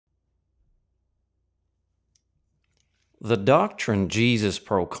The doctrine Jesus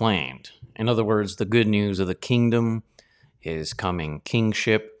proclaimed, in other words, the good news of the kingdom, his coming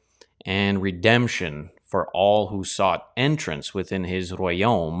kingship, and redemption for all who sought entrance within his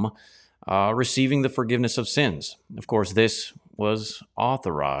royaume, receiving the forgiveness of sins. Of course, this was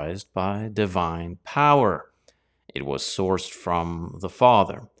authorized by divine power. It was sourced from the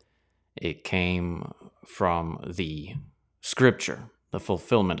Father. It came from the Scripture, the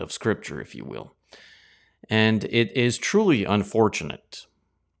fulfillment of Scripture, if you will. And it is truly unfortunate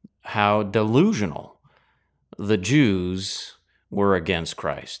how delusional the Jews were against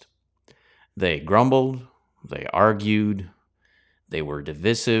Christ. They grumbled, they argued, they were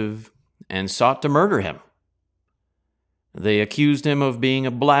divisive, and sought to murder him. They accused him of being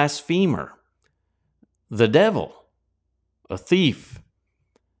a blasphemer, the devil, a thief,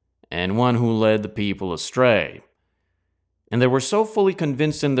 and one who led the people astray. And they were so fully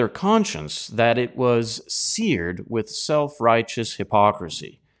convinced in their conscience that it was seared with self-righteous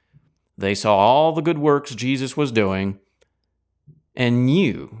hypocrisy. They saw all the good works Jesus was doing and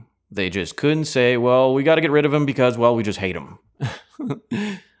knew they just couldn't say, well, we got to get rid of him because, well, we just hate him.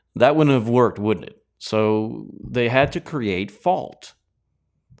 That wouldn't have worked, wouldn't it? So they had to create fault.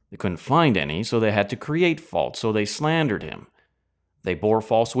 They couldn't find any, so they had to create fault. So they slandered him. They bore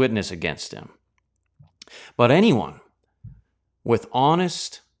false witness against him. But anyone with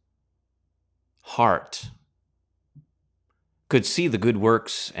honest heart could see the good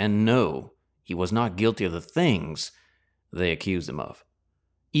works and know he was not guilty of the things they accused him of.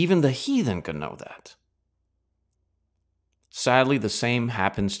 Even the heathen could know that. Sadly, the same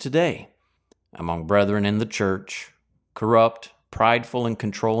happens today among brethren in the church, corrupt, prideful, and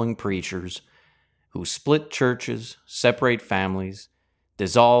controlling preachers who split churches, separate families,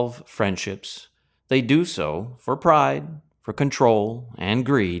 dissolve friendships. They do so for pride, for control, and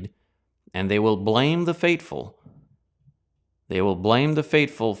greed, and they will blame the faithful. They will blame the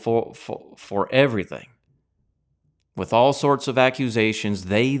faithful for everything, with all sorts of accusations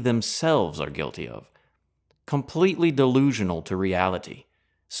they themselves are guilty of. Completely delusional to reality,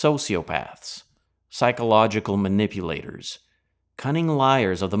 sociopaths, psychological manipulators, cunning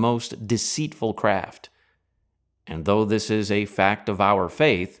liars of the most deceitful craft. And though this is a fact of our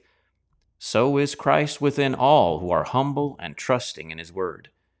faith, so is Christ within all who are humble and trusting in his word.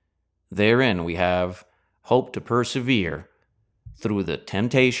 Therein we have hope to persevere through the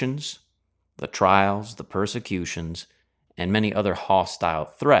temptations, the trials, the persecutions, and many other hostile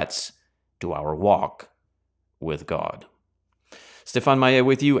threats to our walk with God. Stefan Maillet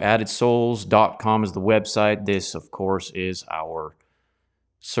with you. AddedSouls.com is the website. This, of course, is our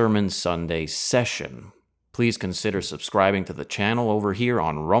Sermon Sunday session. Please consider subscribing to the channel over here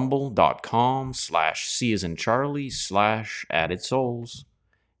on rumble.com/C as in Charlie/AddedSouls.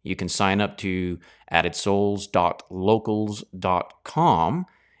 You can sign up to AddedSouls.locals.com.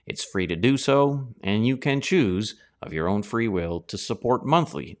 It's free to do so, and you can choose of your own free will to support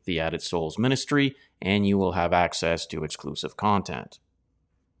monthly the Added Souls ministry, and you will have access to exclusive content.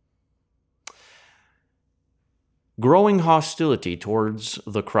 Growing hostility towards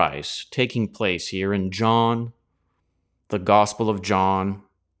the Christ taking place here in John, the Gospel of John,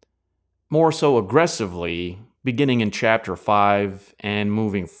 more so aggressively beginning in chapter 5 and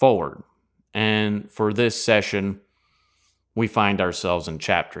moving forward. And for this session, we find ourselves in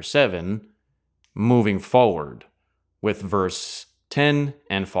chapter 7, moving forward with verse 10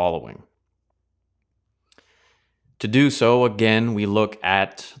 and following. To do so, again, we look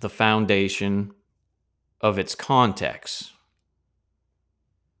at the foundation of its context,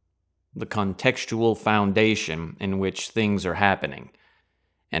 the contextual foundation in which things are happening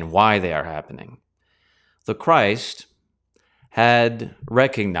and why they are happening. The Christ had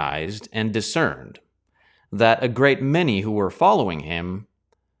recognized and discerned that a great many who were following him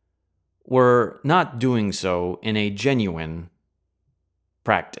were not doing so in a genuine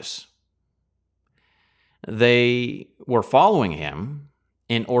practice. They were following him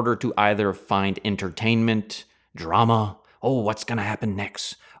in order to either find entertainment, drama. Oh, what's going to happen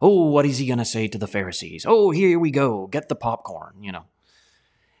next? Oh, what is he going to say to the Pharisees? Oh, here we go. Get the popcorn,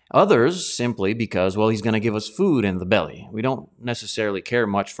 Others simply because, well, he's going to give us food in the belly. We don't necessarily care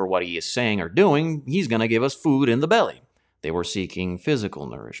much for what he is saying or doing. He's going to give us food in the belly. They were seeking physical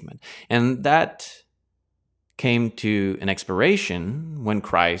nourishment. And that came to an expiration when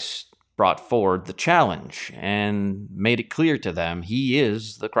Christ brought forward the challenge and made it clear to them he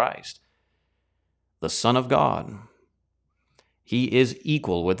is the Christ, the Son of God. He is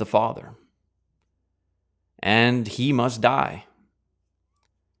equal with the Father. And he must die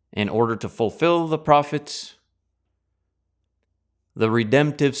in order to fulfill the prophets, the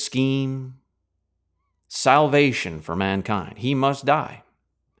redemptive scheme salvation for mankind. He must die.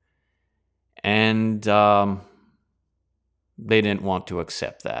 And they didn't want to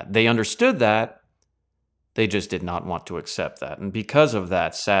accept that. They understood that. They just did not want to accept that. And because of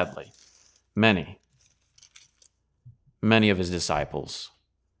that, sadly, many of his disciples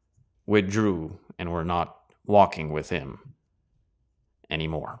withdrew and were not walking with him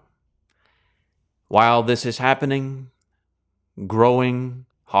anymore. While this is happening, growing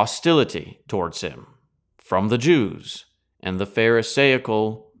hostility towards him from the Jews and the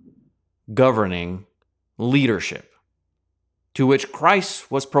Pharisaical governing leadership, to which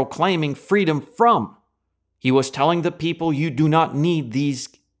Christ was proclaiming freedom from. He was telling the people, you do not need these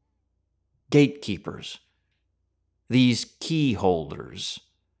gatekeepers, these key holders.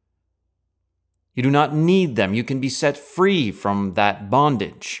 You do not need them. You can be set free from that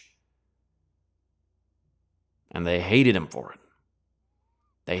bondage. And they hated him for it.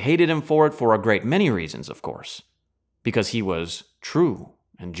 They hated him for it for a great many reasons, of course, because he was true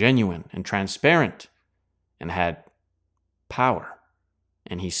and genuine and transparent and had power.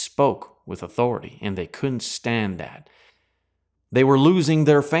 And he spoke with authority, and they couldn't stand that. They were losing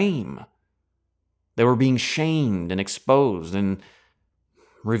their fame. They were being shamed and exposed and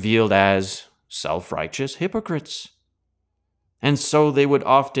revealed as self-righteous hypocrites. And so they would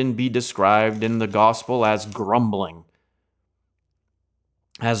often be described in the gospel as grumbling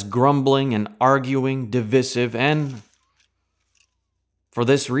and arguing, divisive, and for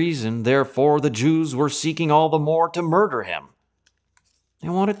this reason, therefore, the Jews were seeking all the more to murder him. They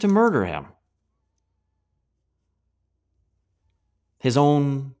wanted to murder him. His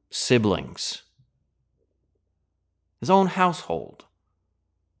own siblings, his own household,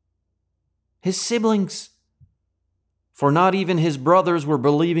 his siblings, for not even his brothers were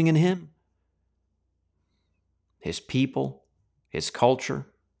believing in him. His people, his culture.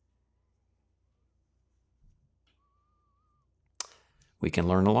 We can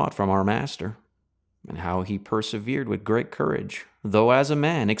learn a lot from our Master and how he persevered with great courage, though as a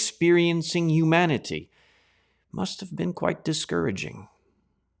man experiencing humanity must have been quite discouraging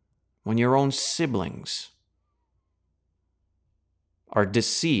when your own siblings are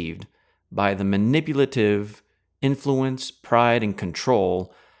deceived by the manipulative influence, pride, and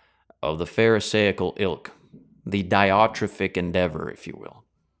control of the Pharisaical ilk, the diotrephic endeavor, if you will.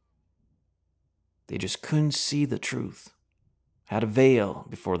 They just couldn't see the truth, had a veil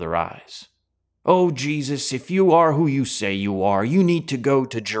before their eyes. Oh, Jesus, if you are who you say you are, you need to go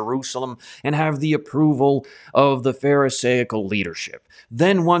to Jerusalem and have the approval of the Pharisaical leadership.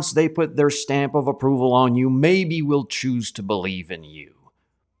 Then once they put their stamp of approval on you, maybe we'll choose to believe in you.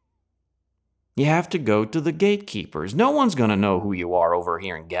 You have to go to the gatekeepers. No one's going to know who you are over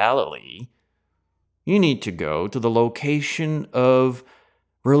here in Galilee. You need to go to the location of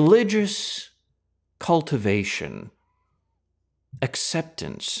religious cultivation,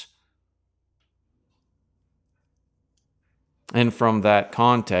 acceptance. And from that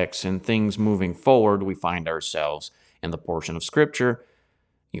context and things moving forward, we find ourselves in the portion of Scripture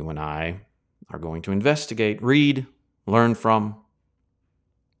you and I are going to investigate, read, learn from.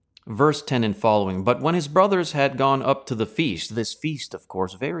 Verse 10 and following, but when his brothers had gone up to the feast, this feast, of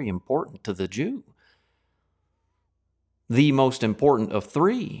course, very important to the Jew, the most important of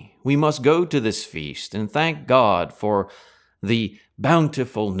three, we must go to this feast and thank God for the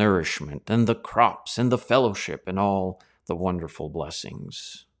bountiful nourishment and the crops and the fellowship and all the wonderful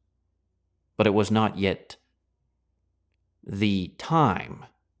blessings. But it was not yet the time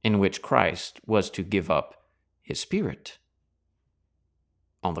in which Christ was to give up his spirit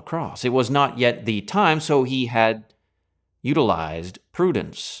on the cross. It was not yet the time, so he had utilized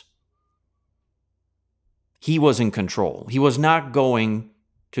prudence. He was in control. He was not going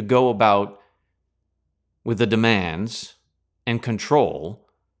to go about with the demands and control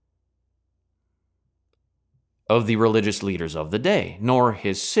of the religious leaders of the day, nor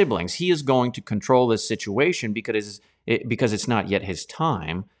his siblings. He is going to control this situation because it's not yet his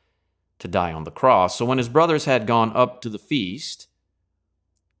time to die on the cross. So when his brothers had gone up to the feast,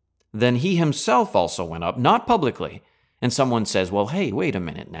 then he himself also went up, not publicly. And someone says, well, hey, wait a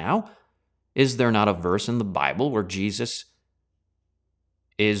minute now. Is there not a verse in the Bible where Jesus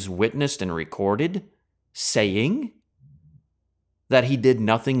is witnessed and recorded saying that he did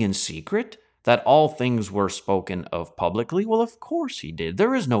nothing in secret, that all things were spoken of publicly? Well, of course he did.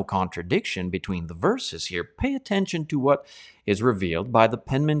 There is no contradiction between the verses here. Pay attention to what is revealed by the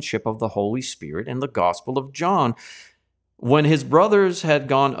penmanship of the Holy Spirit in the Gospel of John. When his brothers had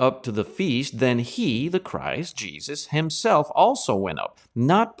gone up to the feast, then he, the Christ, Jesus, himself also went up,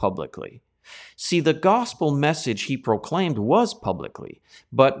 not publicly. See, the gospel message he proclaimed was publicly,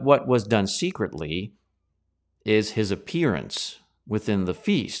 but what was done secretly is his appearance within the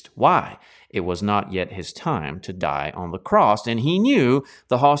feast. Why? It was not yet his time to die on the cross, and he knew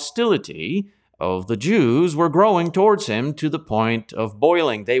the hostility of the Jews were growing towards him to the point of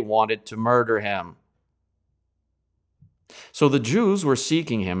boiling. They wanted to murder him. So the Jews were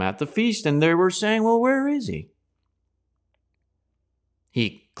seeking him at the feast, and they were saying, well, where is he?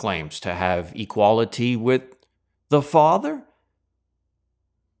 He claims to have equality with the Father.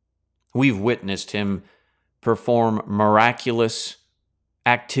 We've witnessed him perform miraculous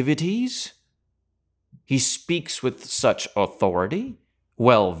activities. He speaks with such authority,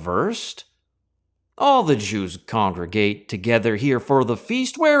 well-versed. All the Jews congregate together here for the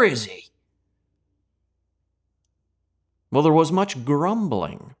feast. Where is he? Well, there was much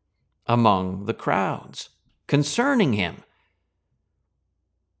grumbling among the crowds concerning him.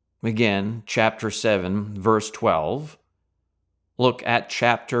 Again, chapter 7, verse 12. Look at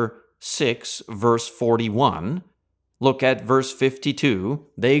chapter 6, verse 41. Look at verse 52.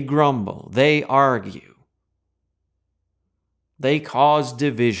 They grumble. They argue. They cause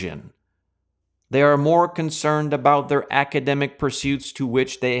division. They are more concerned about their academic pursuits to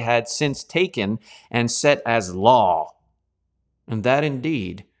which they had since taken and set as law. And that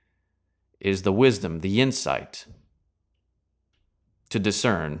indeed is the wisdom, the insight to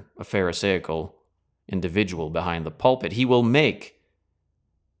discern a Pharisaical individual behind the pulpit. He will make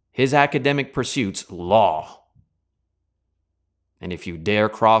his academic pursuits law. And if you dare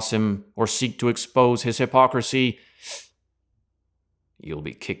cross him or seek to expose his hypocrisy, you'll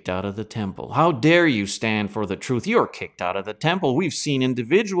be kicked out of the temple. How dare you stand for the truth? You're kicked out of the temple. We've seen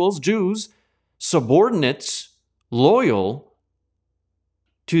individuals, Jews, subordinates, loyal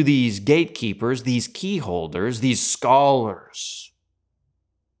to these gatekeepers, these key holders, these scholars,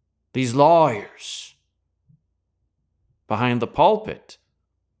 these lawyers behind the pulpit.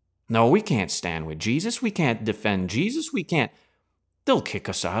 No, we can't stand with Jesus. We can't defend Jesus. We can't. They'll kick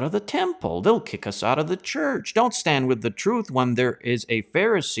us out of the temple. They'll kick us out of the church. Don't stand with the truth when there is a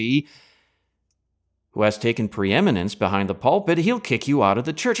Pharisee who has taken preeminence behind the pulpit. He'll kick you out of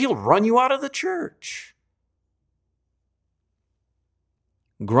the church. He'll run you out of the church.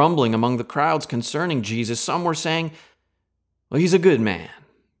 Grumbling among the crowds concerning Jesus, some were saying, well, he's a good man.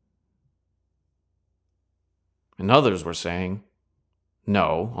 And others were saying,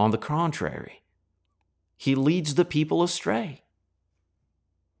 no, on the contrary, he leads the people astray.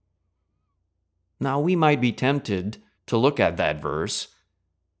 Now, we might be tempted to look at that verse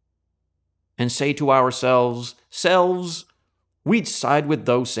and say to ourselves, we'd side with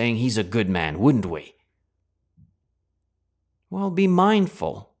those saying he's a good man, wouldn't we? Well, be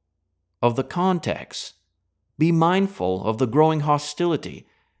mindful of the context. Be mindful of the growing hostility.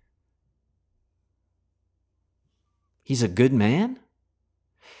 He's a good man?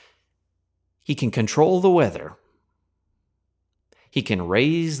 He can control the weather. He can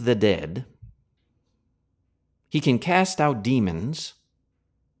raise the dead. He can cast out demons.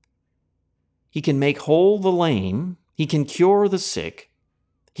 He can make whole the lame. He can cure the sick.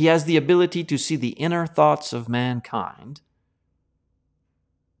 He has the ability to see the inner thoughts of mankind.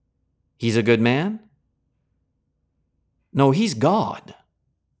 He's a good man? No, he's God.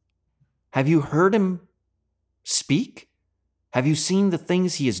 Have you heard him speak? Have you seen the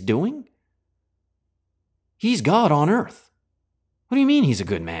things he is doing? He's God on earth. What do you mean he's a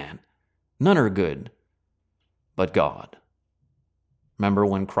good man? None are good but God. Remember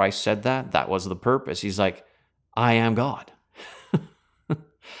when Christ said that? That was the purpose. He's like, I am God.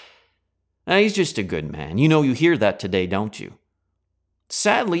 Now, he's just a good man. You know, you hear that today, don't you?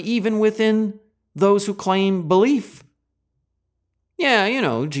 Sadly, even within those who claim belief. Yeah, you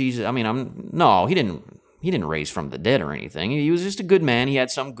know, Jesus, he didn't raise from the dead or anything. He was just a good man. He had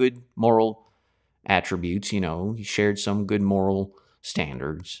some good moral attributes, you know. He shared some good moral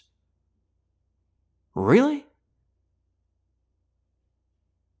standards. Really?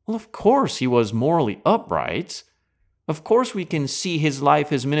 Well, of course he was morally upright. Of course we can see his life,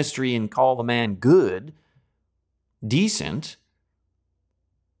 his ministry, and call the man good, decent.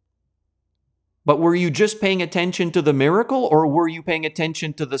 But were you just paying attention to the miracle, or were you paying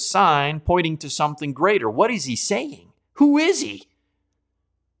attention to the sign pointing to something greater? What is he saying? Who is he?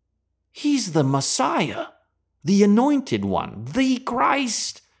 He's the Messiah, the anointed one, the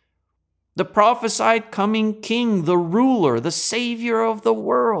Christ, the prophesied coming king, the ruler, the savior of the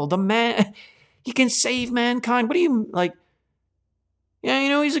world, the man. He can save mankind. What do you, like? Yeah, you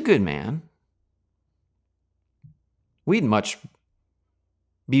know, he's a good man. We'd much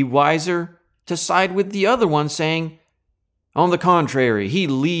be wiser to side with the other one, saying, on the contrary, he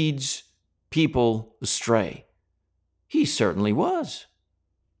leads people astray. He certainly was.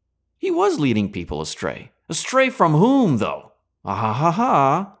 He was leading people astray, Astray from whom, though? Ah ha ha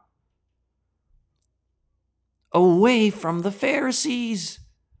ha. Away from the Pharisees,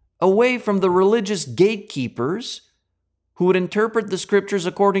 away from the religious gatekeepers who would interpret the scriptures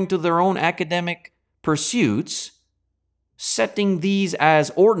according to their own academic pursuits, setting these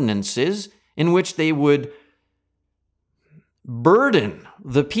as ordinances in which they would burden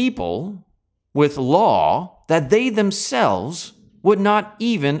the people with law that they themselves would not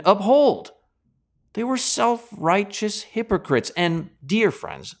even uphold. They were self-righteous hypocrites. And dear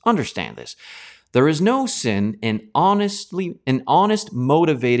friends, understand this. There is no sin in honest,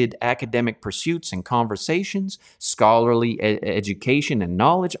 motivated academic pursuits and conversations, scholarly education and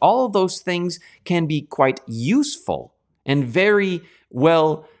knowledge. All of those things can be quite useful and very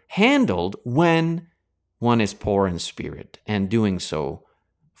well handled when one is poor in spirit and doing so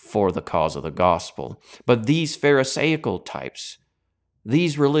for the cause of the gospel. But these Pharisaical types,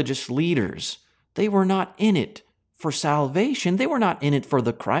 these religious leaders, they were not in it for salvation. They were not in it for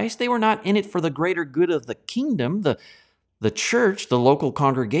the Christ. They were not in it for the greater good of the kingdom, the church, the local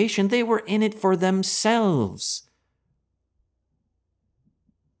congregation. They were in it for themselves.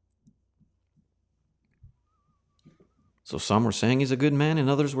 So some were saying he's a good man, and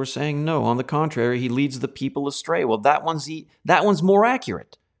others were saying no. On the contrary, he leads the people astray. Well, that one's more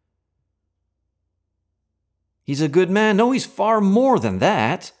accurate. He's a good man. No, he's far more than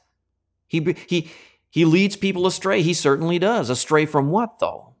that. He leads people astray. He certainly does. Astray from what,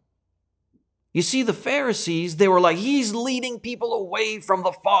 though? You see, the Pharisees, they were like, he's leading people away from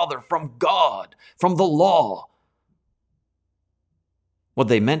the Father, from God, from the law. What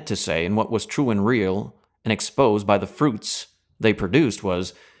they meant to say, and what was true and real and exposed by the fruits they produced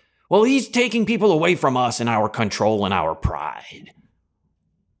was, well, he's taking people away from us and our control and our pride.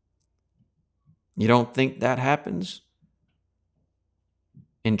 You don't think that happens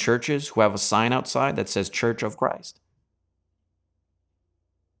in churches who have a sign outside that says Church of Christ?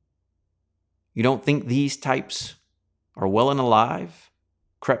 You don't think these types are well and alive,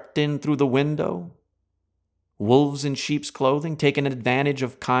 crept in through the window, wolves in sheep's clothing, taking advantage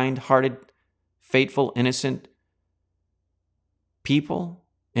of kind-hearted, faithful, innocent people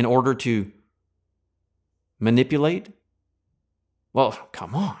in order to manipulate? Well,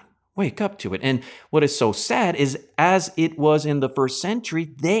 come on. Wake up to it. And what is so sad is, as it was in the first century,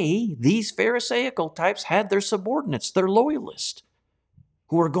 these Pharisaical types, had their subordinates, their loyalists,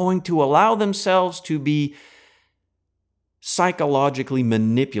 who are going to allow themselves to be psychologically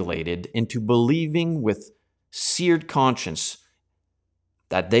manipulated into believing with seared conscience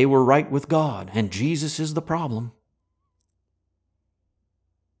that they were right with God and Jesus is the problem.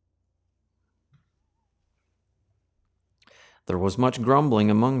 There was much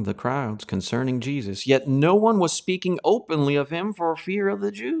grumbling among the crowds concerning Jesus, yet no one was speaking openly of him for fear of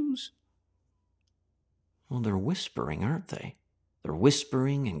the Jews. Well, they're whispering, aren't they? They're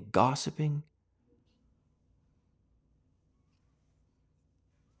whispering and gossiping.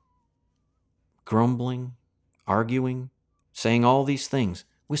 Grumbling, arguing, saying all these things,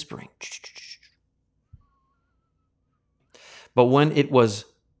 whispering. But when it was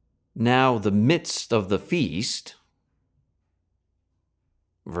now the midst of the feast,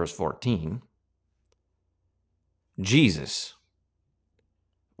 verse 14, Jesus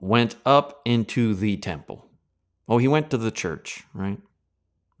went up into the temple. Oh, he went to the church, right?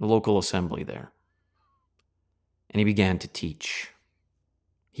 The local assembly there. And he began to teach.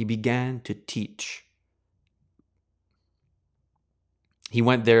 He began to teach. He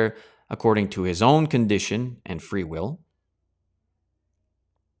went there according to his own condition and free will.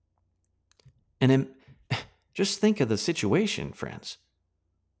 And just think of the situation, friends.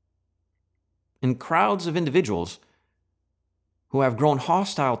 In crowds of individuals who have grown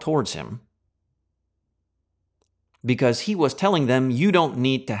hostile towards him because he was telling them, you don't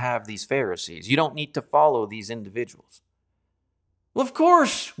need to have these Pharisees. You don't need to follow these individuals. Well, of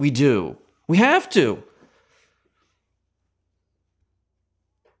course we do. We have to.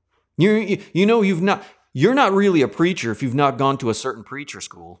 You're not really a preacher if you've not gone to a certain preacher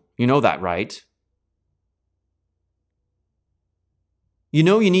school. You know that, right? You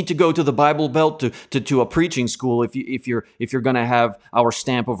know you need to go to the Bible Belt to a preaching school if you're going to have our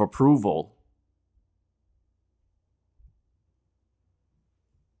stamp of approval.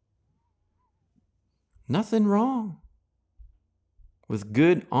 Nothing wrong with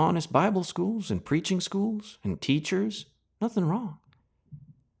good, honest Bible schools and preaching schools and teachers. Nothing wrong.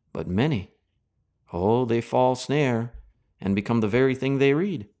 But many, they fall snare and become the very thing they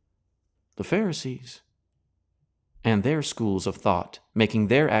read. The Pharisees. And their schools of thought, making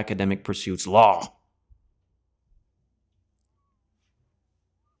their academic pursuits law.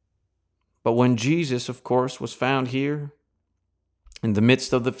 But when Jesus, of course, was found here, in the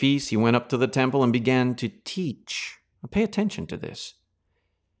midst of the feast, he went up to the temple and began to teach. Now pay attention to this.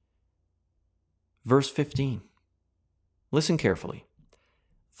 Verse 15. Listen carefully.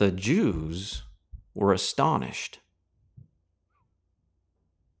 The Jews were astonished,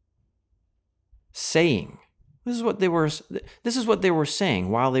 saying, this is what they were saying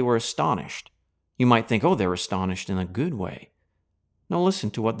while they were astonished. You might think, oh, they're astonished in a good way. No,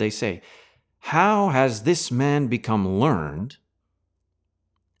 listen to what they say. How has this man become learned,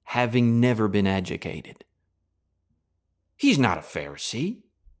 having never been educated? He's not a Pharisee.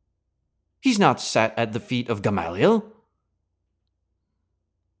 He's not sat at the feet of Gamaliel.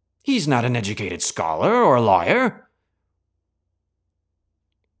 He's not an educated scholar or a lawyer.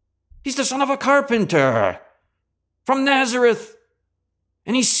 He's the son of a carpenter from Nazareth.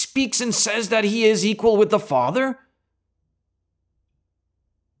 And he speaks and says that he is equal with the Father?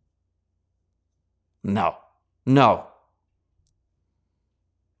 No.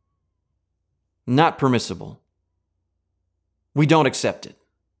 Not permissible. We don't accept it.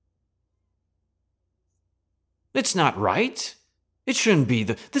 It's not right. It shouldn't be.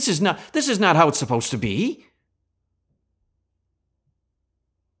 This is not how it's supposed to be.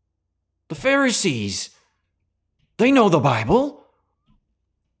 The Pharisees, they know the Bible.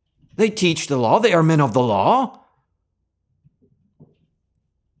 They teach the law. They are men of the law.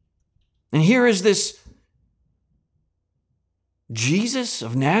 And here is this Jesus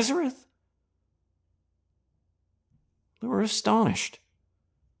of Nazareth. They were astonished.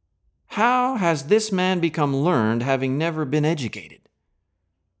 How has this man become learned, having never been educated?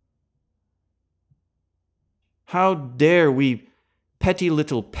 How dare we, petty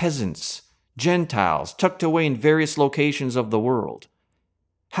little peasants, Gentiles, tucked away in various locations of the world,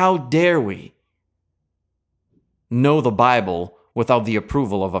 how dare we know the Bible without the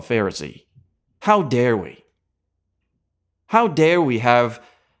approval of a Pharisee? How dare we? How dare we have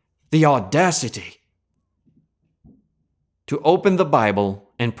the audacity to open the Bible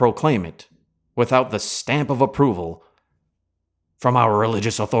and proclaim it without the stamp of approval from our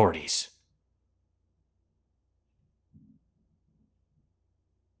religious authorities?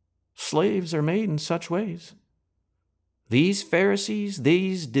 Slaves are made in such ways. These Pharisees,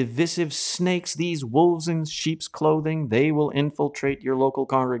 these divisive snakes, these wolves in sheep's clothing, they will infiltrate your local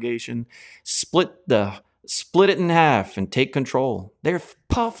congregation, split it in half and take control. They're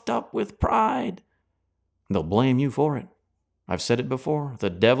puffed up with pride. They'll blame you for it. I've said it before. The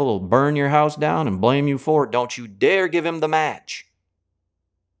devil will burn your house down and blame you for it. Don't you dare give him the match.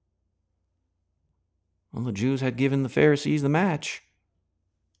 Well, the Jews had given the Pharisees the match.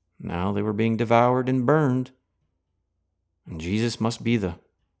 Now they were being devoured and burned. And Jesus must be the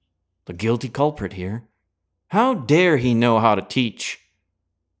guilty culprit here. How dare he know how to teach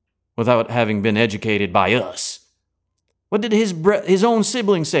without having been educated by us? What did his own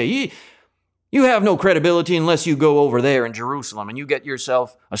siblings say? You have no credibility unless you go over there in Jerusalem and you get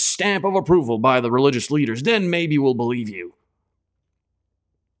yourself a stamp of approval by the religious leaders. Then maybe we'll believe you.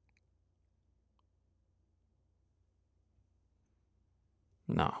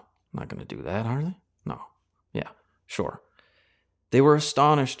 No, not going to do that, are they? No. Yeah, sure. They were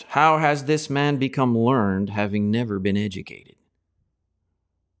astonished. How has this man become learned, having never been educated?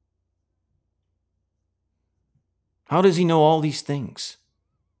 How does he know all these things?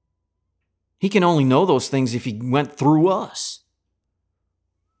 He can only know those things if he went through us.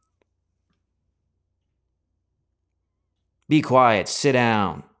 Be quiet, sit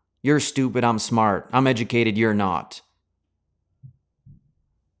down. You're stupid, I'm smart. I'm educated, you're not.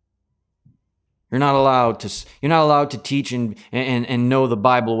 You're not allowed to teach and know the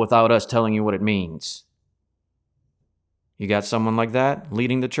Bible without us telling you what it means. You got someone like that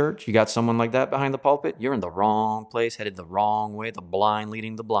leading the church? You got someone like that behind the pulpit? You're in the wrong place, headed the wrong way, the blind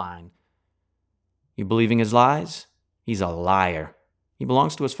leading the blind. You believing his lies? He's a liar. He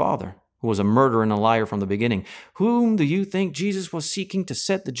belongs to his father, who was a murderer and a liar from the beginning. Whom do you think Jesus was seeking to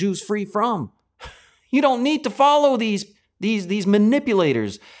set the Jews free from? You don't need to follow these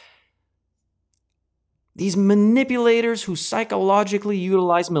manipulators. These manipulators who psychologically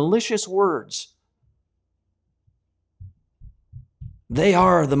utilize malicious words. They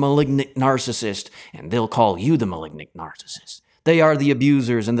are the malignant narcissist, and they'll call you the malignant narcissist. They are the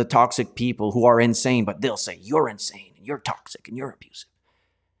abusers and the toxic people who are insane, but they'll say you're insane and you're toxic and you're abusive.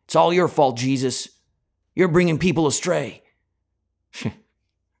 It's all your fault, Jesus. You're bringing people astray.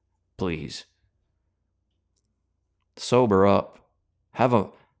 Please. Sober up.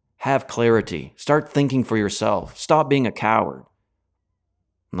 Have clarity. Start thinking for yourself. Stop being a coward.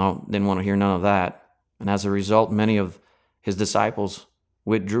 No, didn't want to hear none of that. And as a result, many of his disciples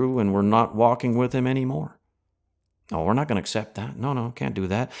withdrew and were not walking with him anymore. No, we're not going to accept that. No, can't do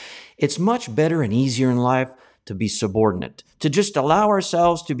that. It's much better and easier in life to be subordinate, to just allow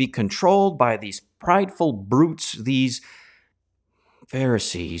ourselves to be controlled by these prideful brutes, these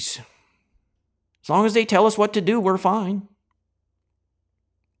Pharisees. As long as they tell us what to do, we're fine.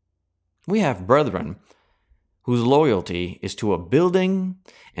 We have brethren whose loyalty is to a building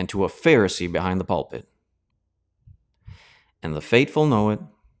and to a Pharisee behind the pulpit. And the faithful know it,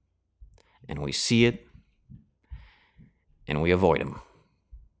 and we see it, and we avoid him.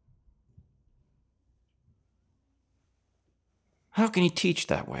 How can he teach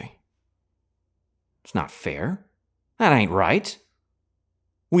that way? It's not fair. That ain't right.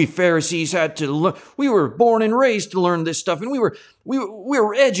 We Pharisees had to learn. We were born and raised to learn this stuff, and we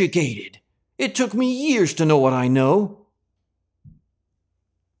were educated. It took me years to know what I know.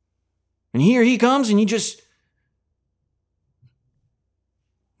 And here he comes, and he just...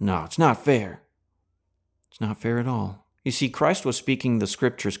 No, it's not fair. It's not fair at all. You see, Christ was speaking the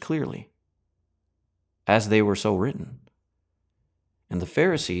scriptures clearly, as they were so written. And the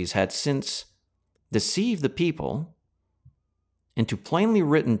Pharisees had since deceived the people into plainly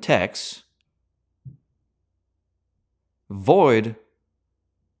written texts, void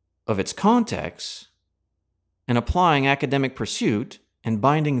of its context, and applying academic pursuit and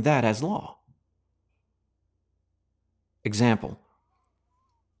binding that as law. Example,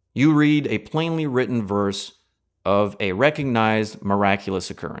 you read a plainly written verse of a recognized miraculous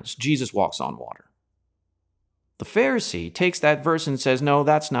occurrence. Jesus walks on water. The Pharisee takes that verse and says, no,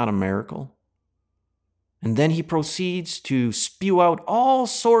 that's not a miracle. And then he proceeds to spew out all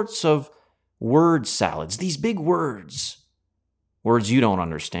sorts of word salads, these big words you don't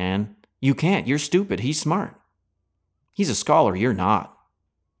understand. You can't. You're stupid. He's smart. He's a scholar. You're not.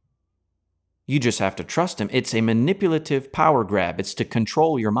 You just have to trust him. It's a manipulative power grab. It's to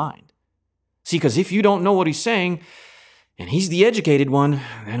control your mind. See, because if you don't know what he's saying, and he's the educated one,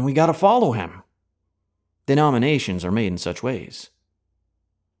 then we got to follow him. Denominations are made in such ways.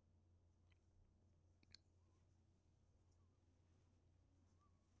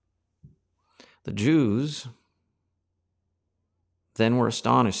 The Jews then were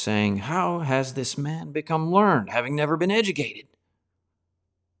astonished, saying, how has this man become learned, having never been educated?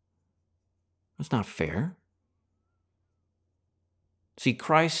 That's not fair. See,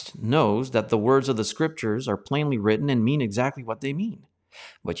 Christ knows that the words of the scriptures are plainly written and mean exactly what they mean.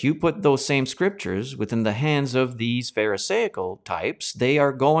 But you put those same scriptures within the hands of these Pharisaical types, they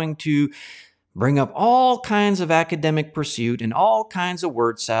are going to bring up all kinds of academic pursuit and all kinds of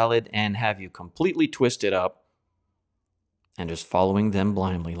word salad and have you completely twisted up and just following them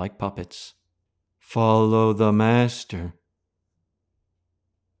blindly like puppets. Follow the master.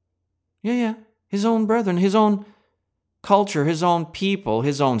 Yeah. His own brethren, his own culture, his own people,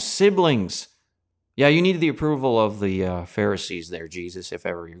 his own siblings. Yeah, you need the approval of the Pharisees there, Jesus, if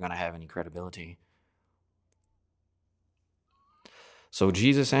ever you're going to have any credibility. So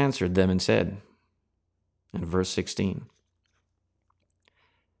Jesus answered them and said, in verse 16,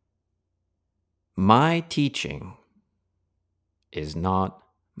 my teaching is not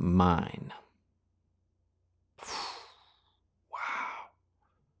mine. Wow.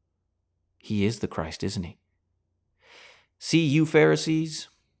 He is the Christ, isn't he? See, you Pharisees,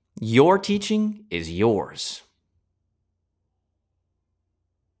 your teaching is yours.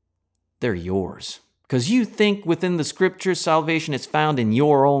 They're yours. Because you think within the scriptures salvation is found in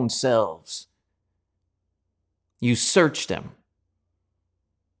your own selves. You search them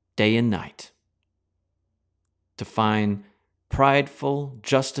day and night to find prideful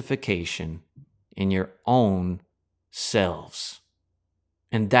justification in your own selves.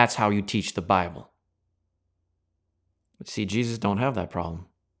 And that's how you teach the Bible. But see, Jesus don't have that problem.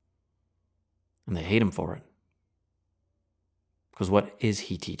 And they hate him for it. Because what is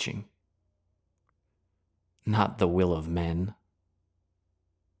he teaching? Not the will of men.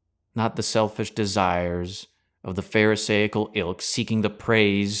 Not the selfish desires of the Pharisaical ilk seeking the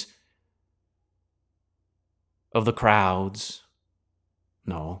praise of the crowds.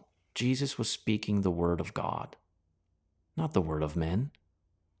 No, Jesus was speaking the word of God, not the word of men.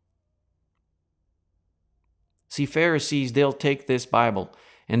 See, Pharisees, they'll take this Bible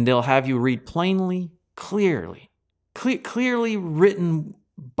and they'll have you read plainly, clearly written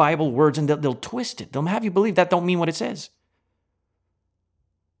Bible words, and they'll twist it. They'll have you believe that don't mean what it says.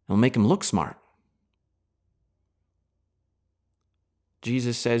 They'll make him look smart.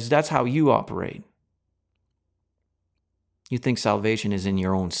 Jesus says that's how you operate. You think salvation is in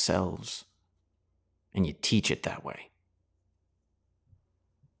your own selves, and you teach it that way.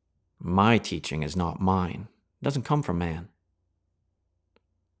 My teaching is not mine. It doesn't come from man.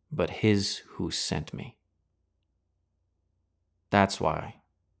 but his who sent me. That's why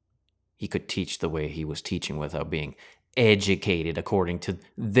he could teach the way he was teaching without being educated according to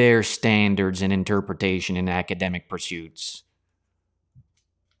their standards and interpretation in academic pursuits.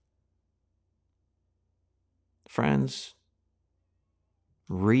 Friends,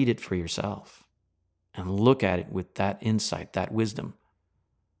 read it for yourself and look at it with that insight, that wisdom.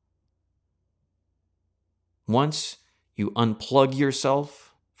 Once you unplug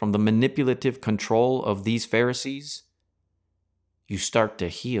yourself from the manipulative control of these Pharisees, you start to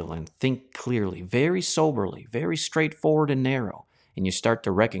heal and think clearly, very soberly, very straightforward and narrow. And you start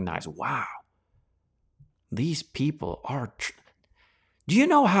to recognize, wow, these people are... Do you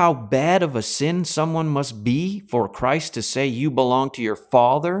know how bad of a sin someone must be for Christ to say you belong to your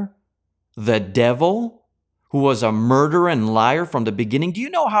father, the devil, who was a murderer and liar from the beginning? Do you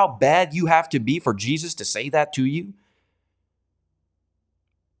know how bad you have to be for Jesus to say that to you?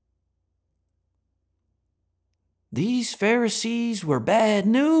 These Pharisees were bad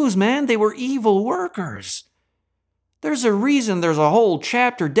news, man. They were evil workers. There's a reason there's a whole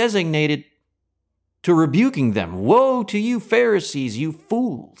chapter designated to rebuking them. Woe to you, Pharisees, you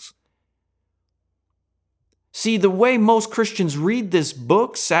fools. See, the way most Christians read this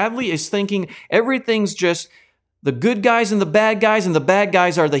book, sadly, is thinking everything's just the good guys and the bad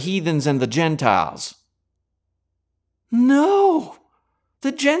guys are the heathens and the Gentiles. No!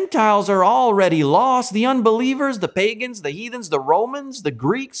 The Gentiles are already lost. The unbelievers, the pagans, the heathens, the Romans, the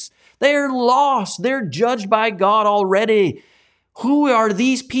Greeks, they're lost. They're judged by God already. Who are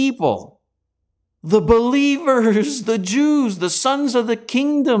these people? The believers, the Jews, the sons of the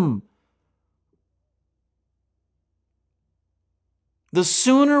kingdom. The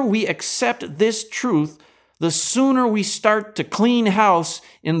sooner we accept this truth, the sooner we start to clean house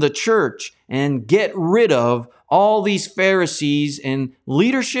in the church and get rid of all these Pharisees in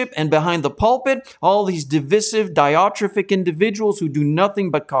leadership and behind the pulpit, all these divisive, diatrophic individuals who do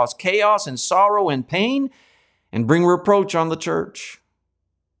nothing but cause chaos and sorrow and pain and bring reproach on the church.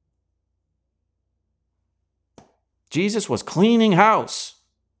 Jesus was cleaning house.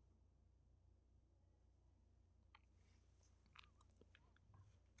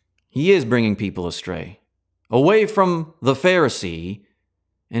 He is bringing people astray, away from the Pharisee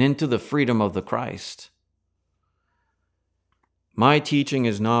and into the freedom of the Christ. My teaching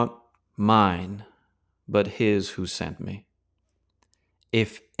is not mine, but his who sent me.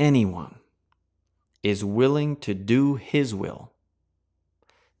 If anyone is willing to do his will,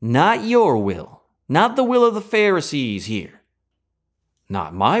 not your will, not the will of the Pharisees here,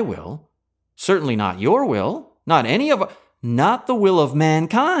 not my will, certainly not your will, not any of us, not the will of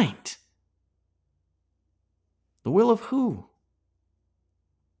mankind. The will of who?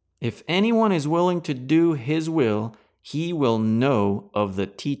 If anyone is willing to do his will, he will know of the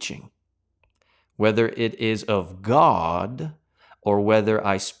teaching, whether it is of God or whether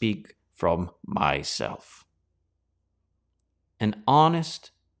I speak from myself. An honest,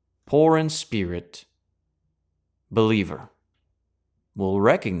 poor in spirit believer will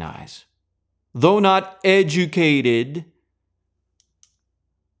recognize, though not educated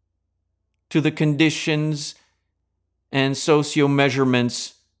to the conditions and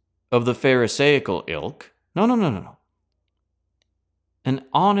socio-measurements of the Pharisaical ilk, no. An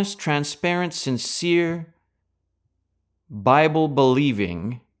honest, transparent, sincere,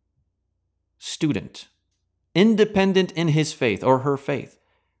 Bible-believing student, independent in his faith or her faith,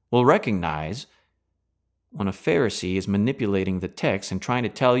 will recognize when a Pharisee is manipulating the text and trying to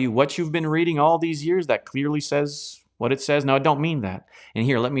tell you what you've been reading all these years that clearly says what it says. No, I don't mean that. And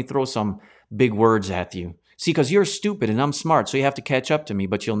here, let me throw some big words at you. See, because you're stupid and I'm smart, so you have to catch up to me,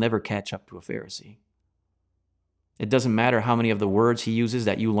 but you'll never catch up to a Pharisee. It doesn't matter how many of the words he uses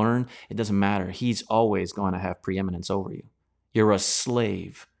that you learn. It doesn't matter. He's always going to have preeminence over you. You're a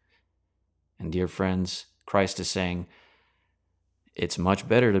slave. And dear friends, Christ is saying, it's much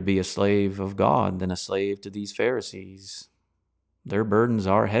better to be a slave of God than a slave to these Pharisees. Their burdens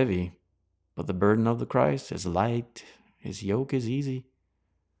are heavy, but the burden of the Christ is light. His yoke is easy.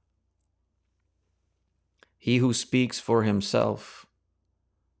 He who speaks for himself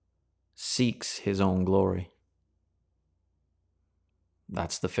seeks his own glory.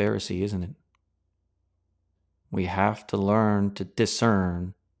 That's the Pharisee, isn't it? We have to learn to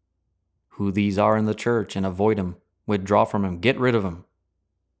discern who these are in the church and avoid them, withdraw from them, get rid of them.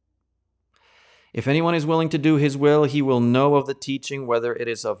 If anyone is willing to do his will, he will know of the teaching, whether it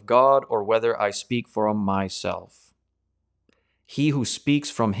is of God or whether I speak from myself. He who speaks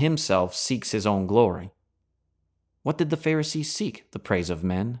from himself seeks his own glory. What did the Pharisees seek? The praise of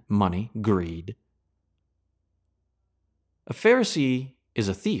men, money, greed. A Pharisee is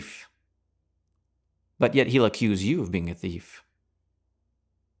a thief. But yet he'll accuse you of being a thief.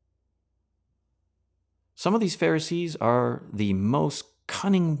 Some of these Pharisees are the most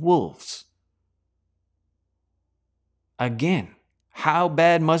cunning wolves. Again, how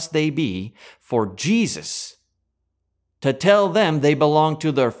bad must they be for Jesus to tell them they belong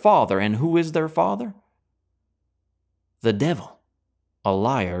to their father? And who is their father? The devil, a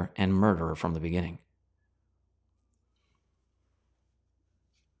liar and murderer from the beginning.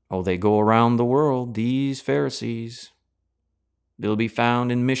 Oh, they go around the world, these Pharisees. They'll be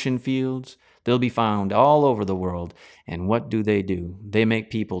found in mission fields. They'll be found all over the world. And what do? They make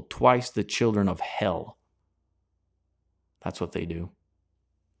people twice the children of hell. That's what they do.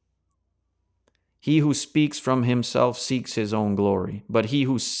 He who speaks from himself seeks his own glory, but he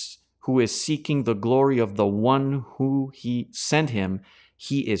who is seeking the glory of the one who he sent him,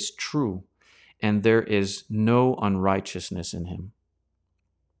 he is true, and there is no unrighteousness in him.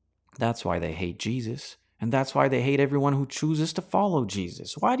 That's why they hate Jesus, and that's why they hate everyone who chooses to follow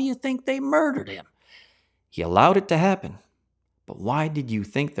Jesus. Why do you think they murdered him? He allowed it to happen, but why did you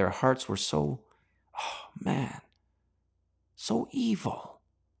think their hearts were so evil?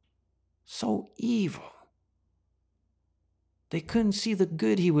 So evil. They couldn't see the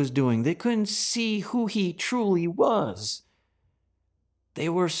good he was doing. They couldn't see who he truly was. They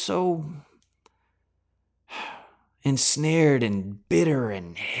were so ensnared in bitter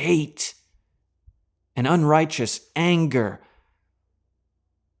and hate and unrighteous anger.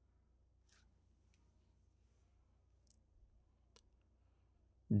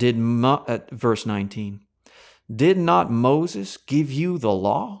 Verse 19, did not Moses give you the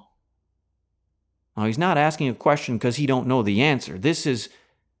law? Now, he's not asking a question because he don't know the answer. This is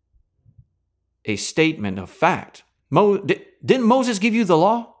a statement of fact. Didn't Moses give you the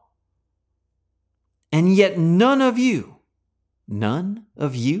law? And yet none of you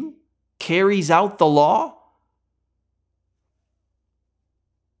carries out the law?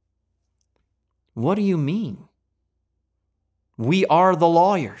 What do you mean? We are the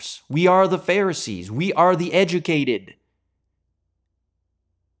lawyers. We are the Pharisees. We are the educated.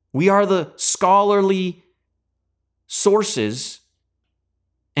 We are the scholarly sources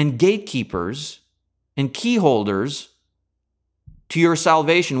and gatekeepers and key holders to your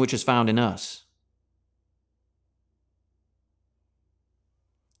salvation, which is found in us.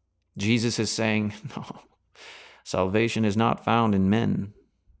 Jesus is saying, no, salvation is not found in men.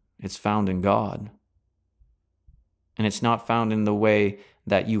 It's found in God. And it's not found in the way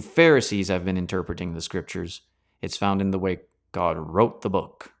that you Pharisees have been interpreting the scriptures. It's found in the way God wrote the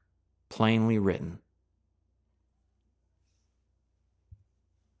book, plainly written.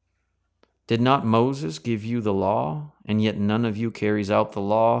 Did not Moses give you the law, and yet none of you carries out the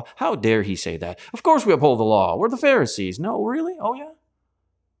law? How dare he say that? Of course we uphold the law. We're the Pharisees. No, really? Oh, yeah?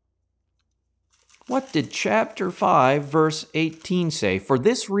 What did chapter 5, verse 18 say? For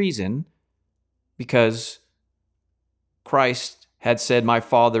this reason, because Christ had said, my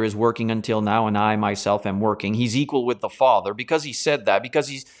Father is working until now, and I myself am working. He's equal with the Father. Because he said that,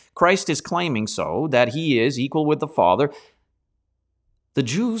 because Christ is claiming so, that he is equal with the Father, the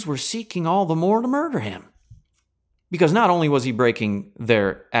Jews were seeking all the more to murder him. Because not only was he breaking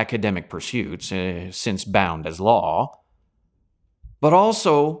their academic pursuits, since bound as law, but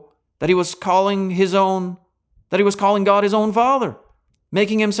also that he was calling God his own Father,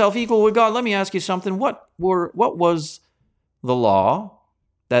 making himself equal with God. Let me ask you something. What was the law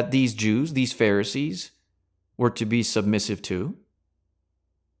that these Jews, these Pharisees, were to be submissive to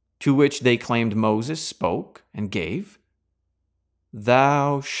which they claimed Moses spoke and gave?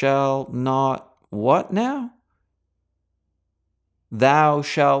 Thou shalt not, what now? Thou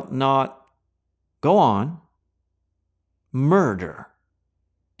shalt not, go on, murder.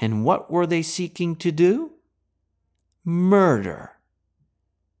 And what were they seeking to do? Murder.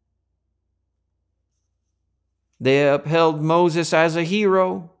 They upheld Moses as a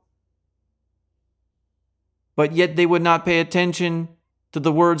hero, but yet they would not pay attention to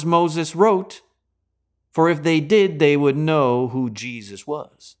the words Moses wrote, for if they did, they would know who Jesus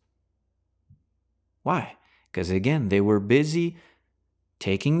was. Why? Because again, they were busy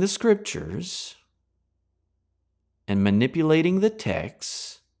taking the scriptures and manipulating the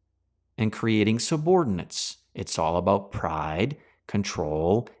texts and creating subordinates. It's all about pride,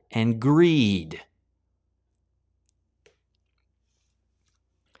 control, and greed.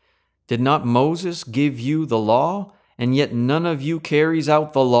 Did not Moses give you the law, and yet none of you carries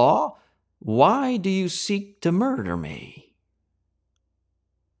out the law? Why do you seek to murder me?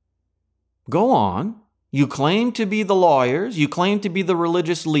 Go on. You claim to be the lawyers. You claim to be the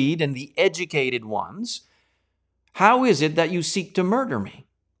religious lead and the educated ones. How is it that you seek to murder me?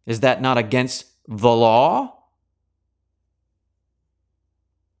 Is that not against the law?"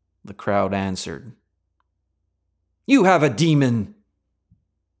 The crowd answered, "You have a demon.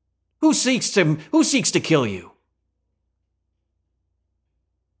 Who seeks to kill you?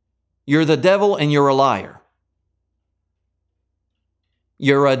 You're the devil and you're a liar.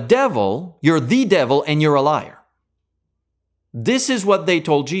 You're the devil and you're a liar." This is what they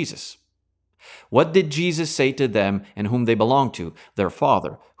told Jesus. What did Jesus say to them and whom they belonged to? Their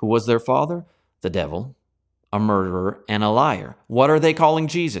father. Who was their father? The devil, a murderer, and a liar. What are they calling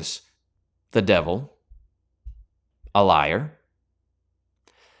Jesus? The devil, a liar,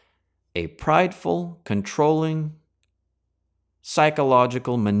 a prideful, controlling,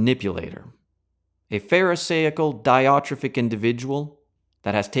 psychological manipulator, a pharisaical, diatrophic individual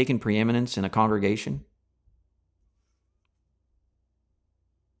that has taken preeminence in a congregation.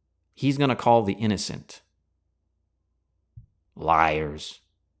 He's going to call the innocent liars,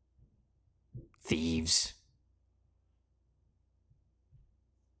 thieves,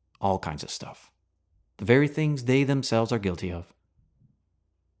 all kinds of stuff. The very things they themselves are guilty of.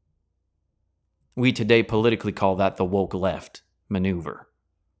 We today politically call that the woke left maneuver.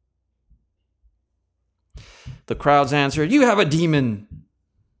 The crowds answered, "You have a demon.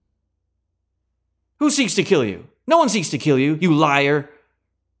 Who seeks to kill you? No one seeks to kill you, you liar.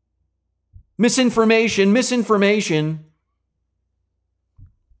 Misinformation.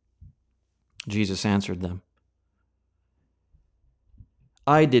 Jesus answered them,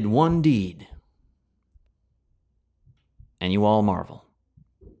 "I did one deed, and you all marvel.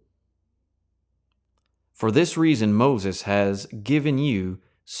 For this reason Moses has given you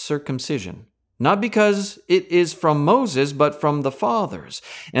circumcision, not because it is from Moses, but from the fathers.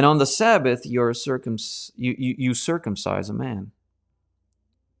 And on the Sabbath you circumcise a man.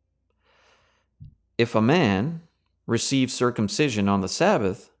 If a man receives circumcision on the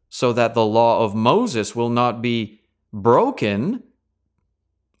Sabbath, so that the law of Moses will not be broken,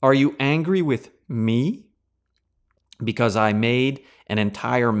 are you angry with me because I made an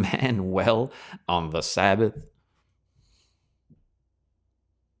entire man well on the Sabbath?"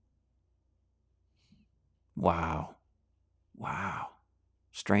 Wow.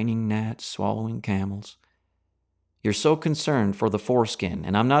 Straining gnats, swallowing camels. You're so concerned for the foreskin,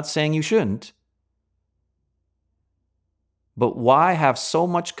 and I'm not saying you shouldn't. But why have so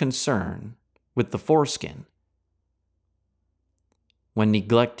much concern with the foreskin when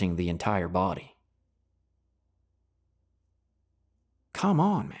neglecting the entire body? Come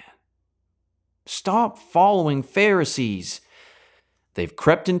on, man. Stop following Pharisees. They've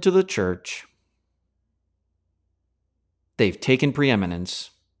crept into the church. They've taken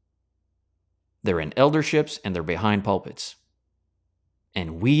preeminence. They're in elderships and they're behind pulpits.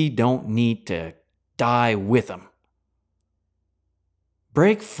 And we don't need to die with them.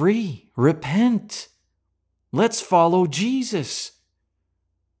 Break free. Repent. Let's follow Jesus.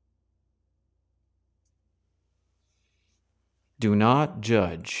 Do not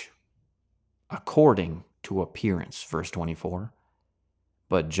judge according to appearance, verse 24,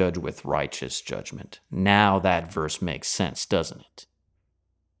 but judge with righteous judgment. Now that verse makes sense, doesn't it?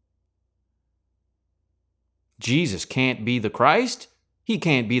 Jesus can't be the Christ. He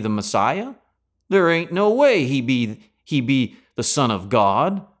can't be the Messiah. There ain't no way he be the Son of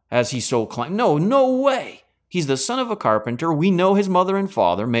God, as he so claimed. No way. He's the son of a carpenter. We know his mother and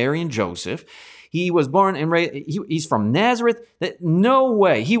father, Mary and Joseph. He was born and raised. He's from Nazareth. No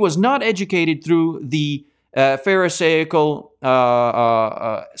way. He was not educated through the Pharisaical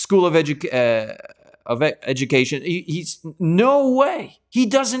school of education. He's no way. He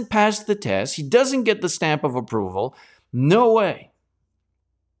doesn't pass the test. He doesn't get the stamp of approval. No way.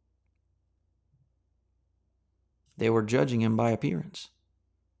 They were judging him by appearance.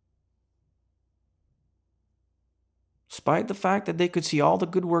 Despite the fact that they could see all the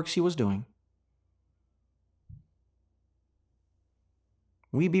good works he was doing.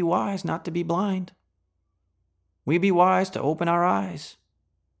 We be wise not to be blind. We be wise to open our eyes.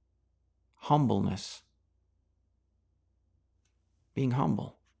 Humbleness. Being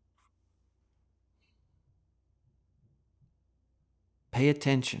humble. Pay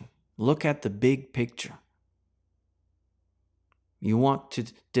attention. Look at the big picture. You want to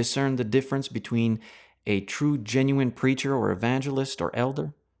discern the difference between a true, genuine preacher or evangelist or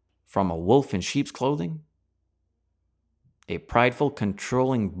elder from a wolf in sheep's clothing? A prideful,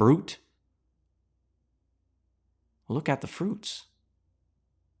 controlling brute? Look at the fruits.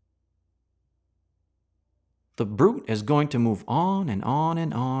 The brute is going to move on and on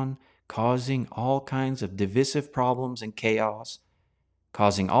and on, causing all kinds of divisive problems and chaos,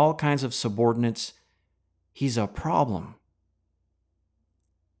 causing all kinds of subordinates he's a problem.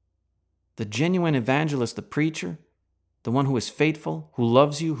 The genuine evangelist, the preacher, the one who is faithful, who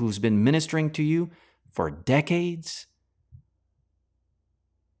loves you, who's been ministering to you for decades,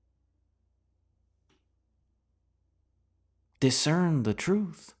 discern the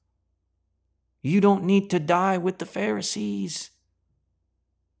truth. You don't need to die with the Pharisees.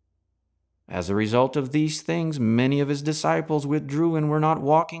 As a result of these things, many of his disciples withdrew and were not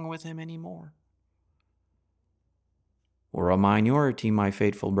walking with him anymore. We're a minority, my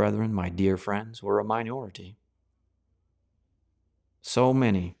faithful brethren, my dear friends. We're a minority. So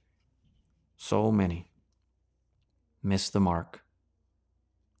many miss the mark.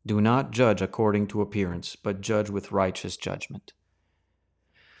 Do not judge according to appearance, but judge with righteous judgment.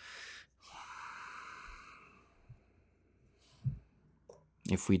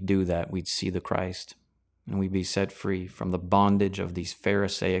 If we do that, we'd see the Christ, and we'd be set free from the bondage of these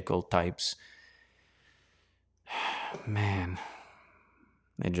Pharisaical types. Man,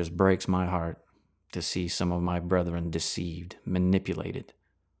 it just breaks my heart to see some of my brethren deceived, manipulated.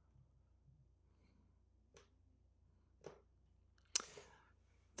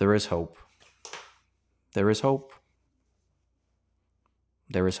 There is hope. There is hope.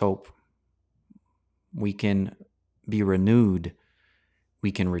 There is hope. We can be renewed.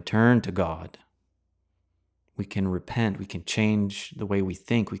 We can return to God. We can repent. We can change the way we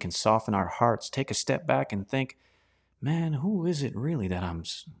think. We can soften our hearts, take a step back and think, man, who is it really that I'm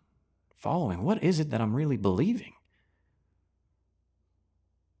following? What is it that I'm really believing?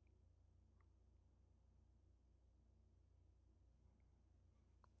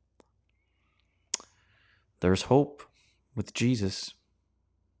 There's hope with Jesus.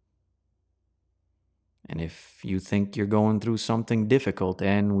 And if you think you're going through something difficult,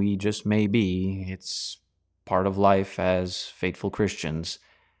 and we just may be, it's part of life as faithful Christians,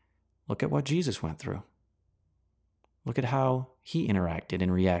 look at what Jesus went through. Look at how he interacted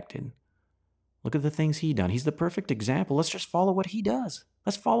and reacted. Look at the things he done. He's the perfect example. Let's just follow what he does.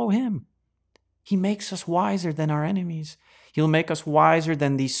 Let's follow him. He makes us wiser than our enemies. He'll make us wiser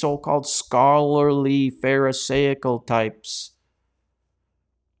than these so-called scholarly, Pharisaical types.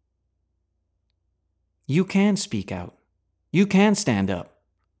 You can speak out. You can stand up.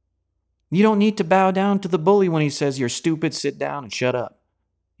 You don't need to bow down to the bully when he says you're stupid, sit down and shut up.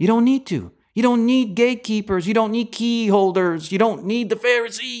 You don't need to. You don't need gatekeepers. You don't need key holders. You don't need the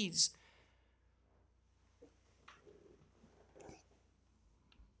Pharisees.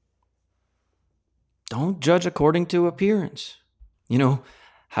 Don't judge according to appearance. You know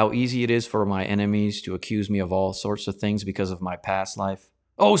how easy it is for my enemies to accuse me of all sorts of things because of my past life?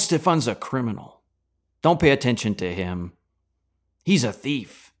 Oh, Stefan's a criminal. Don't pay attention to him. He's a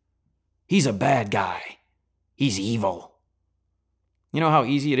thief. He's a bad guy. He's evil. You know how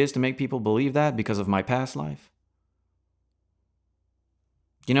easy it is to make people believe that because of my past life?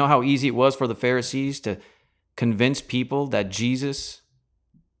 You know how easy it was for the Pharisees to convince people that Jesus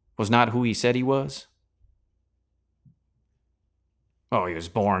was not who he said he was? Oh, he was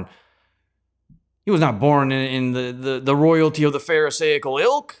not born in the royalty of the Pharisaical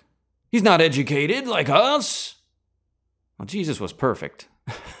ilk. He's not educated like us. Well, Jesus was perfect.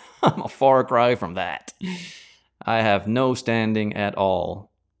 I'm a far cry from that. I have no standing at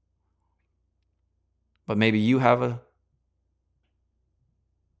all. But maybe you have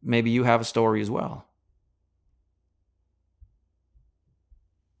a story as well.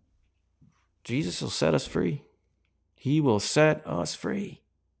 Jesus will set us free. He will set us free.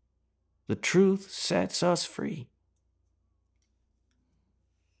 The truth sets us free.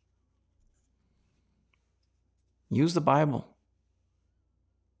 Use the Bible.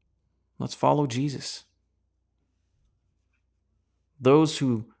 Let's follow Jesus. Those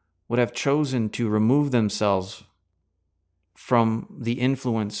who would have chosen to remove themselves from the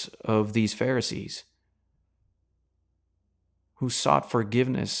influence of these Pharisees, who sought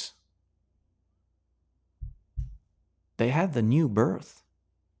forgiveness, they had the new birth.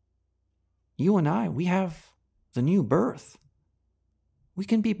 You and I, we have the new birth. We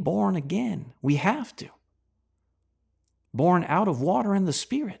can be born again. We have to. Born out of water and the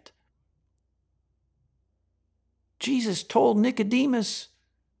Spirit. Jesus told Nicodemus,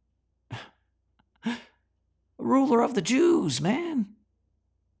 ruler of the Jews, man.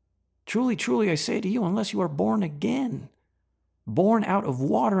 Truly, truly, I say to you, unless you are born again, born out of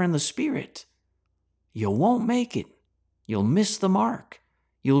water and the Spirit, you won't make it. You'll miss the mark.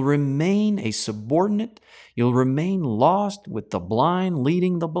 You'll remain a subordinate. You'll remain lost with the blind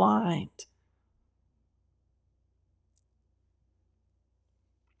leading the blind.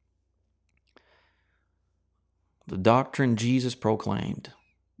 The doctrine Jesus proclaimed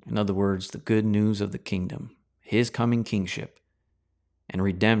In other words, the good news of the kingdom, his coming kingship, and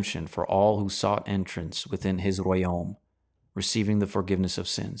redemption for all who sought entrance within his royaume, receiving the forgiveness of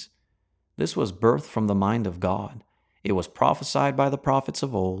sins. This was birthed from the mind of God. It was prophesied by the prophets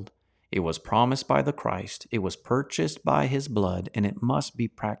of old. It was promised by the Christ. It was purchased by his blood, and it must be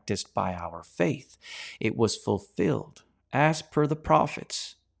practiced by our faith. It was fulfilled as per the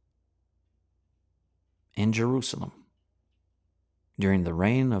prophets in Jerusalem during the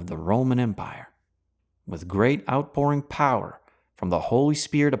reign of the Roman Empire, with great outpouring power from the Holy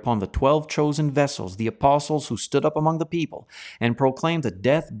Spirit upon the 12 chosen vessels, the apostles who stood up among the people and proclaimed the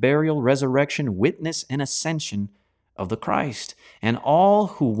death, burial, resurrection, witness, and ascension of the Christ. And all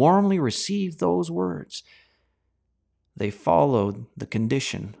who warmly received those words, they followed the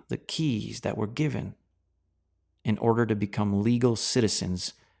condition, the keys that were given in order to become legal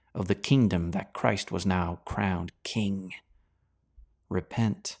citizens of the kingdom that Christ was now crowned king.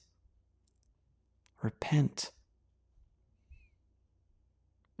 Repent. Repent.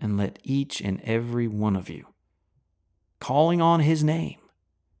 And let each and every one of you, calling on his name,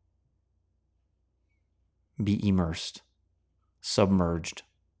 be immersed, submerged,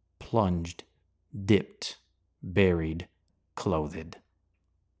 plunged, dipped, buried, clothed.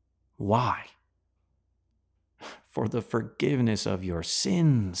 Why? For the forgiveness of your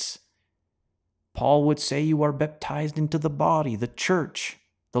sins. Paul would say you are baptized into the body, the church,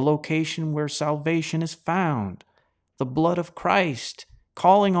 the location where salvation is found, the blood of Christ,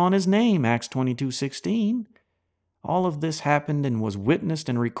 calling on his name, Acts 22:16. All of this happened and was witnessed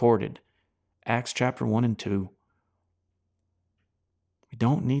and recorded, Acts chapter 1 and 2. We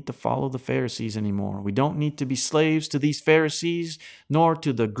don't need to follow the Pharisees anymore. We don't need to be slaves to these Pharisees, nor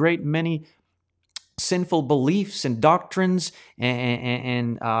to the great many sinful beliefs and doctrines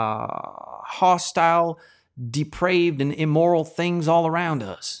and hostile, depraved, and immoral things all around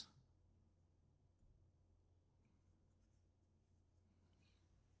us.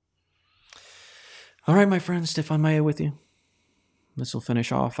 All right, my friend, Stefan Maya with you. This will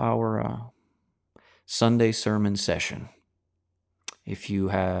finish off our Sunday sermon session. If you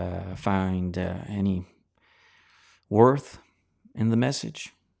find any worth in the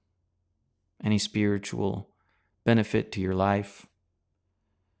message, any spiritual benefit to your life,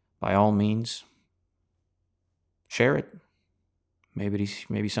 by all means, share it. Maybe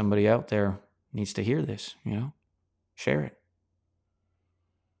somebody out there needs to hear this, Share it.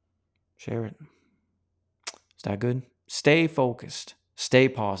 Share it. Is that good? Stay focused. Stay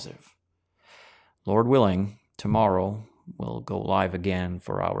positive. Lord willing, tomorrow we'll go live again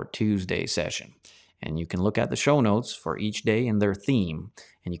for our Tuesday session. And you can look at the show notes for each day and their theme.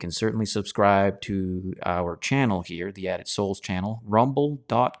 And you can certainly subscribe to our channel here, the Added Souls channel,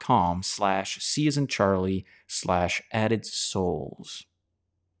 rumble.com/C as in Charlie/Added Souls.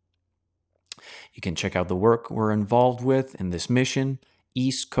 You can check out the work we're involved with in this mission,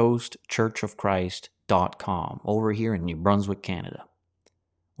 eastcoastchurchofchrist.com, over here in New Brunswick, Canada.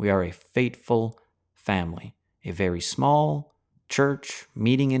 We are a faithful family, a very small church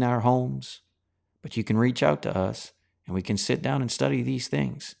meeting in our homes, but you can reach out to us and we can sit down and study these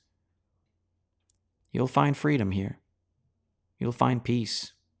things. You'll find freedom here. You'll find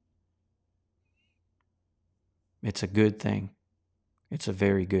peace. It's a good thing. It's a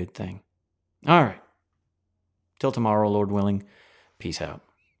very good thing. All right. Till tomorrow, Lord willing. Peace out.